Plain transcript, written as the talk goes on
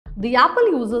The Apple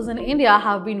users in India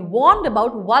have been warned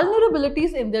about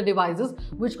vulnerabilities in their devices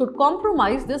which could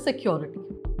compromise their security.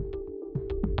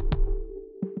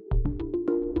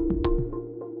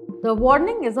 The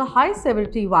warning is a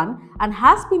high-severity one and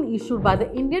has been issued by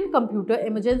the Indian Computer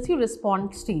Emergency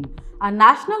Response Team, a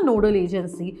national nodal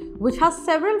agency which has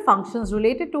several functions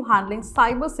related to handling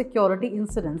cyber security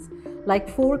incidents like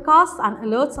forecasts and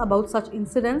alerts about such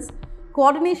incidents,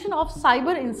 coordination of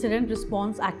cyber incident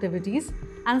response activities,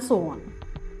 and so on.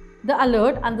 The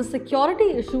alert and the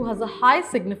security issue has a high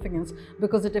significance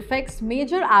because it affects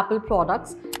major Apple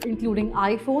products including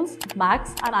iPhones,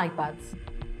 Macs, and iPads.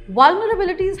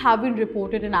 Vulnerabilities have been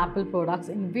reported in Apple products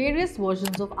in various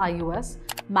versions of iOS,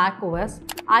 macOS,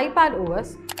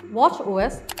 iPadOS,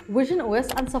 watchOS,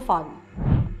 visionOS, and Safari.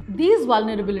 These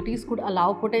vulnerabilities could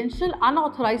allow potential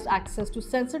unauthorized access to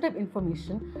sensitive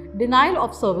information, denial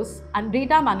of service, and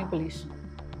data manipulation.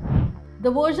 The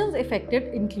versions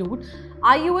affected include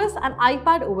iOS and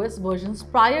iPadOS versions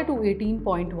prior to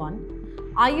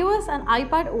 18.1, iOS and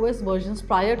iPadOS versions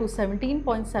prior to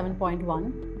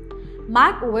 17.7.1,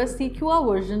 Mac OS Sequoia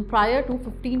version prior to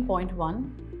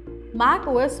 15.1, Mac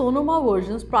OS Sonoma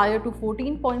versions prior to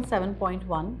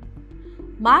 14.7.1,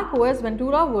 Mac OS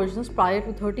Ventura versions prior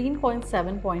to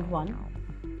 13.7.1,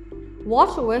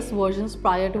 Watch OS versions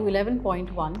prior to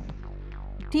 11.1,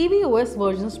 TV OS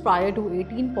versions prior to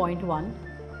 18.1,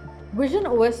 Vision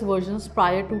OS versions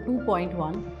prior to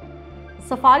 2.1,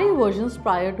 Safari versions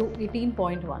prior to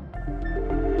 18.1.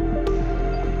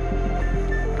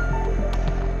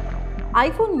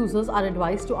 iPhone users are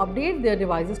advised to update their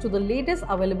devices to the latest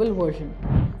available version.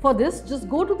 For this, just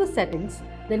go to the settings,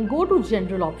 then go to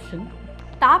General option,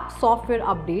 tap Software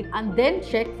Update, and then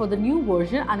check for the new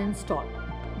version and install.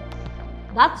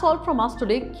 That's all from us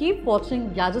today. Keep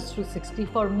watching Gadgets 360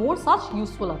 for more such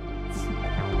useful updates.